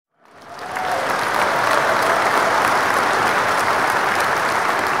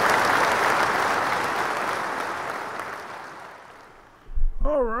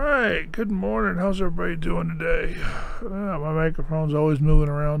Good morning. How's everybody doing today? My microphone's always moving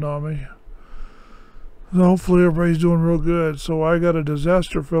around on me. So hopefully everybody's doing real good. So I got a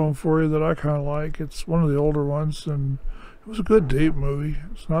disaster film for you that I kind of like. It's one of the older ones, and it was a good date movie.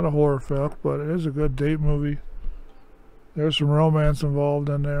 It's not a horror flick, but it is a good date movie. There's some romance involved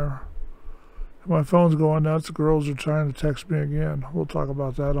in there. My phone's going nuts. The girls are trying to text me again. We'll talk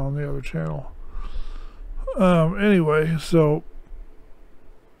about that on the other channel. Anyway, so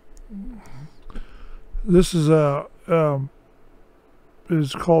this is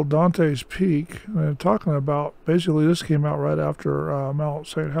it's called Dante's Peak, and they're talking about, basically this came out right after Mount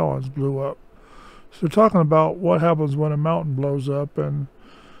St. Helens blew up. So they're talking about what happens when a mountain blows up, and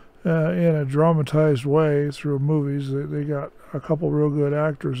in a dramatized way through movies. They got a couple real good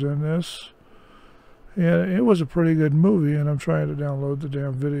actors in this, and it was a pretty good movie, and I'm trying to download the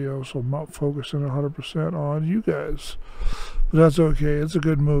damn video, so I'm not focusing 100% on you guys. But that's okay. It's a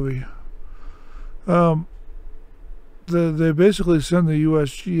good movie. They basically send the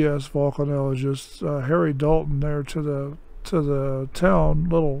USGS volcanologist Harry Dalton there to the town,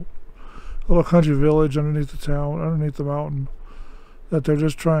 little country village underneath the mountain, that they're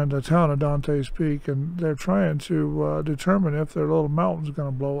just trying, the town of Dante's Peak, and they're trying to determine if their little mountain's going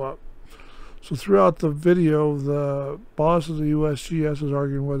to blow up. So throughout the video, the boss of the USGS is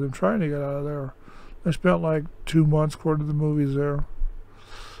arguing with him, trying to get out of there. They spent like 2 months, according to the movies, there,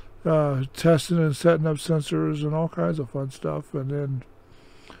 testing and setting up sensors and all kinds of fun stuff. And then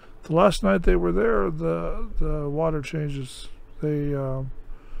the last night they were there, the water changes. They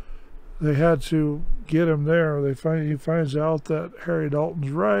had to get him there. He finds out that Harry Dalton's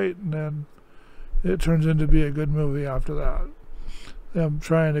right, and then it turns into be a good movie after that. Them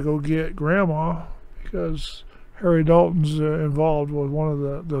trying to go get Grandma, because Harry Dalton's involved with one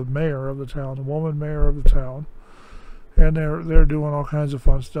of the mayor of the town, the woman mayor of the town, and they're doing all kinds of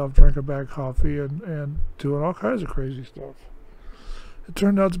fun stuff, drinking bad coffee and doing all kinds of crazy stuff. It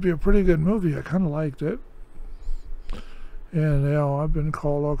turned out to be a pretty good movie. I kind of liked it, and I've been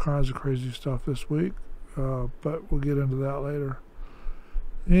called all kinds of crazy stuff this week, but we'll get into that later.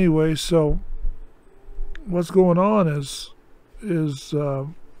 Anyway, so what's going on is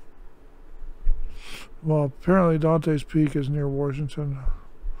well, apparently Dante's Peak is near Washington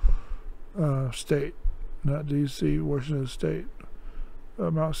State, not D.C., Washington State.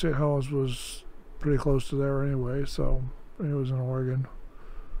 Mount St. Helens was pretty close to there anyway, so it was in Oregon.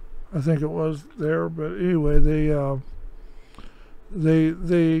 I think it was there, but anyway, the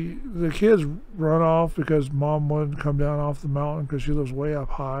kids run off because Mom wouldn't come down off the mountain because she lives way up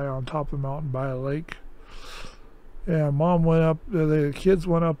high on top of the mountain by a lake. And Mom went up, the kids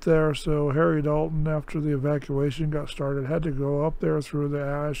went up there, so Harry Dalton, after the evacuation got started, had to go up there through the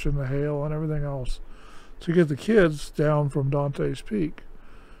ash and the hail and everything else to get the kids down from Dante's Peak.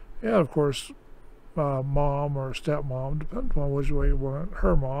 And of course, Mom or stepmom, depends on which way you want it,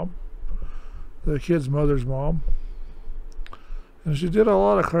 her mom, the kid's mother's mom. And she did a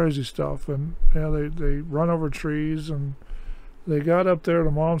lot of crazy stuff, and they run over trees, and they got up there to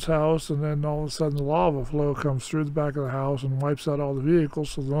Mom's house, and then all of a sudden the lava flow comes through the back of the house and wipes out all the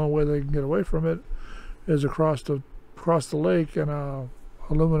vehicles. So the only way they can get away from it is across the lake in a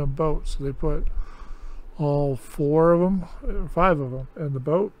aluminum boat. So they put all 5 of them in the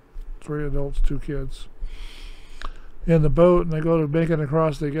boat, 3 adults, 2 kids in the boat, and they go to make it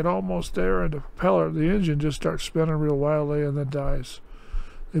across. They get almost there, and the engine just starts spinning real wildly and then dies.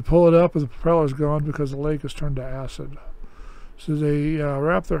 They pull it up, and the propeller's gone because the lake has turned to acid. So they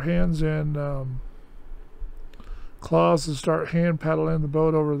wrap their hands in cloths and start hand paddling the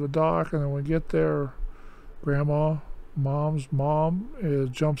boat over the dock. And then when we get there, Mom's mom,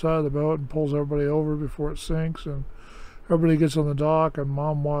 jumps out of the boat and pulls everybody over before it sinks. And everybody gets on the dock, and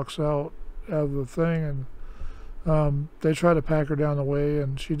Mom walks out of the thing. And they try to pack her down the way,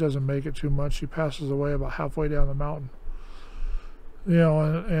 and she doesn't make it too much. She passes away about halfway down the mountain.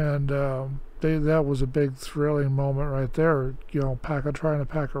 That was a big thrilling moment right there, trying to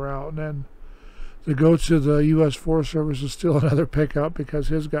pack her out. And then they go to the U.S. Forest Service to steal another pickup because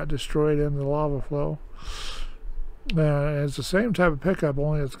his got destroyed in the lava flow. And it's the same type of pickup,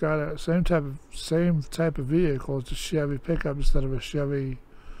 only it's got a same type of vehicle. It's a Chevy pickup instead of a Chevy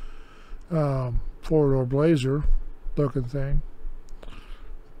four-door Blazer looking thing.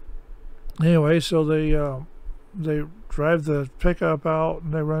 Anyway, so they drive the pickup out,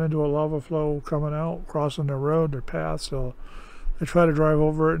 and they run into a lava flow coming out, crossing their road, their path. So they try to drive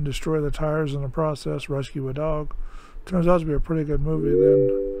over it and destroy the tires in the process, rescue a dog. Turns out to be a pretty good movie then,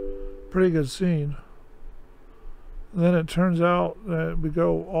 pretty good scene. Then it turns out that we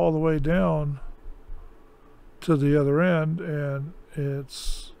go all the way down to the other end, and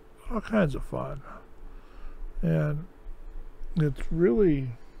it's all kinds of fun. And it's really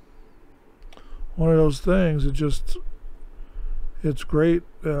one of those things. It's great,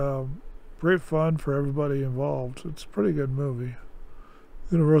 great fun for everybody involved. It's a pretty good movie.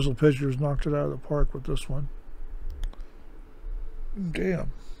 Universal Pictures knocked it out of the park with this one.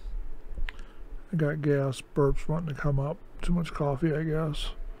 Damn. I got gas, burps wanting to come up. Too much coffee, I guess.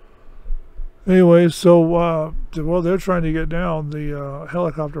 Anyway, so while they're trying to get down, the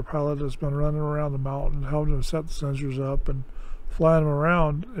helicopter pilot that's been running around the mountain, helping them set the sensors up and flying them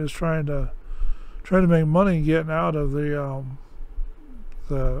around, is trying to make money getting out of the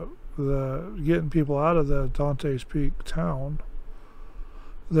getting people out of the Dante's Peak town.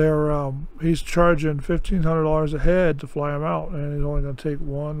 He's charging $1,500 a head to fly them out, and he's only going to take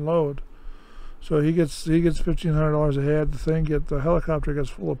one load. So he gets $1,500 a head. The helicopter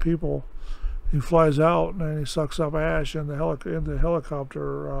gets full of people. He flies out and he sucks up ash in the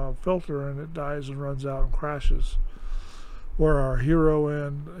helicopter filter, and it dies and runs out and crashes. Where our hero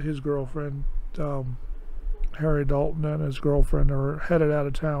and his girlfriend, Harry Dalton, and his girlfriend are headed out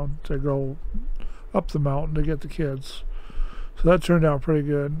of town to go up the mountain to get the kids. So that turned out pretty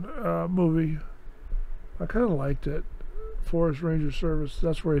good movie. I kind of liked it. Forest Ranger Service.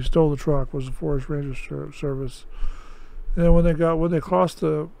 That's where he stole the truck. Was the Forest Ranger Service. And then when they crossed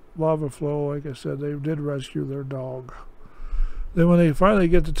the lava flow, like I said, they did rescue their dog. Then when they finally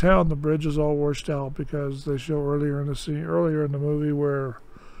get to town, the bridge is all washed out, because they show earlier in the movie where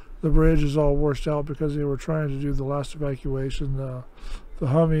the bridge is all washed out because they were trying to do the last evacuation. The two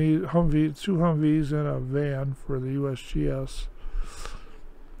Humvees and a van for the USGS.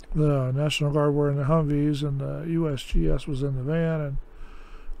 The National Guard were in the Humvees, and the USGS was in the van,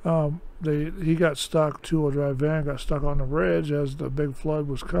 and he got stuck. Two-wheel drive van got stuck on the bridge as the big flood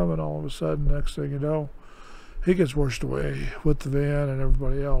was coming. All of a sudden, next thing you know, he gets washed away with the van and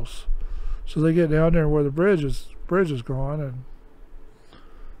everybody else. So they get down there where the bridge is gone, and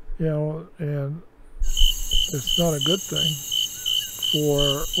and it's not a good thing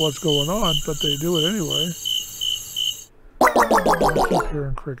for what's going on, but they do it anyway. I keep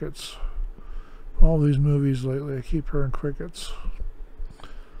hearing crickets. All these movies lately, I keep hearing crickets.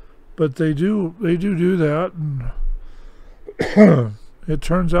 But they do that, and it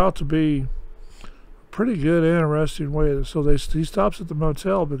turns out to be a pretty good, interesting way. So he stops at the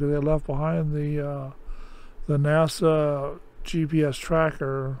motel because they left behind the NASA GPS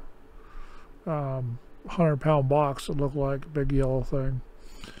tracker, 100-pound box that looked like a big yellow thing.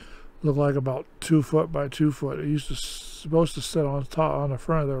 Looked like about 2 foot by 2 foot. It used to supposed to sit on the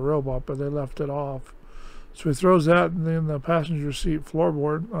front of their robot, but they left it off. So he throws that in the passenger seat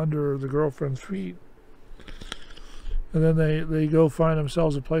floorboard under the girlfriend's feet. And then they go find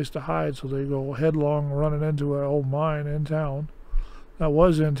themselves a place to hide, so they go headlong running into an old mine in town. That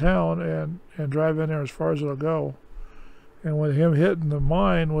was in town, and drive in there as far as it'll go. And with him hitting the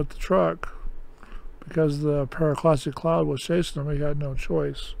mine with the truck, because the pyroclastic cloud was chasing him, he had no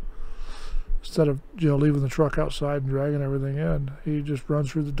choice. Instead of leaving the truck outside and dragging everything in, he just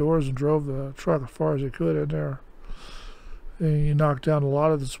runs through the doors and drove the truck as far as he could in there. And he knocked down a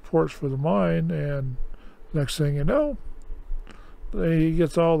lot of the supports for the mine, and next thing you know, he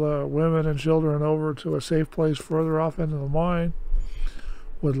gets all the women and children over to a safe place further off into the mine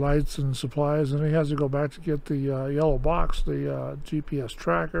with lights and supplies, and he has to go back to get the yellow box, the GPS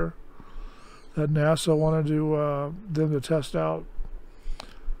tracker that NASA wanted them to test out.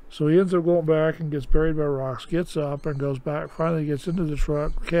 So he ends up going back and gets buried by rocks, gets up and goes back, finally gets into the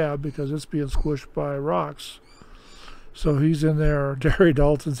truck cab because it's being squished by rocks. So he's in there, Harry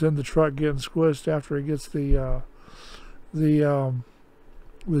Dalton's in the truck getting squished after he gets the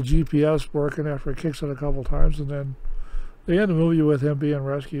GPS working after he kicks it a couple times, and then they end the movie with him being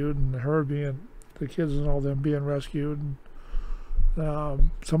rescued and the kids and all them being rescued.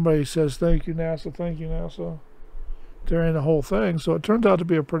 And somebody says, "Thank you, NASA, thank you, NASA," during the whole thing. So it turned out to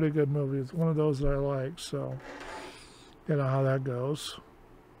be a pretty good movie. It's one of those that I like, so you know how that goes.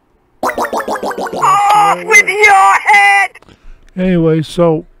 Off with your head! Anyway,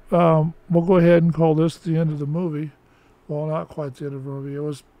 so we'll go ahead and call this the end of the movie. Well, not quite the end of the movie. It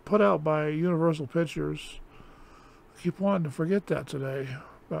was put out by Universal Pictures. I keep wanting to forget that today,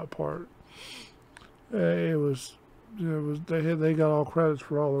 that part. They got all credits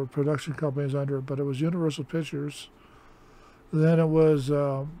for all the production companies under it, but it was Universal Pictures. Then it was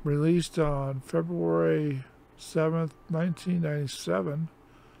released on February 7th, 1997.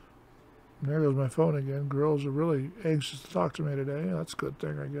 There goes my phone again. Girls are really anxious to talk to me today. That's a good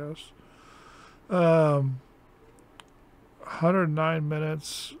thing, I guess. 109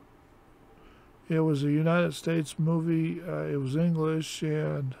 minutes. It was a United States movie. It was English,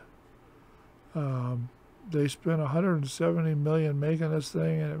 and They spent 170 million making this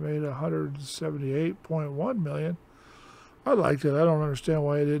thing, and it made 178.1 million. I liked it. I don't understand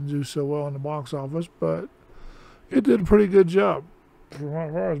why it didn't do so well in the box office, but it did a pretty good job. From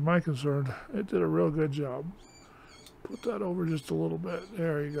as far as I'm concerned, it did a real good job. Put that over just a little bit.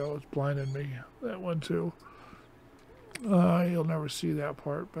 There you go. It's blinding me. That one too. You'll never see that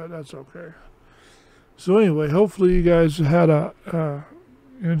part, but that's okay. So anyway, hopefully you guys had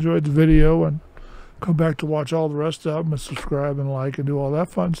enjoyed the video and come back to watch all the rest of them and subscribe and like and do all that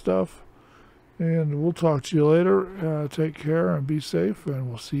fun stuff. And we'll talk to you later. Take care and be safe, and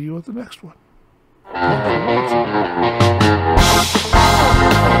we'll see you at the next one. Thanks for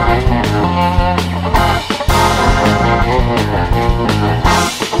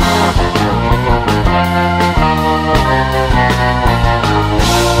watching.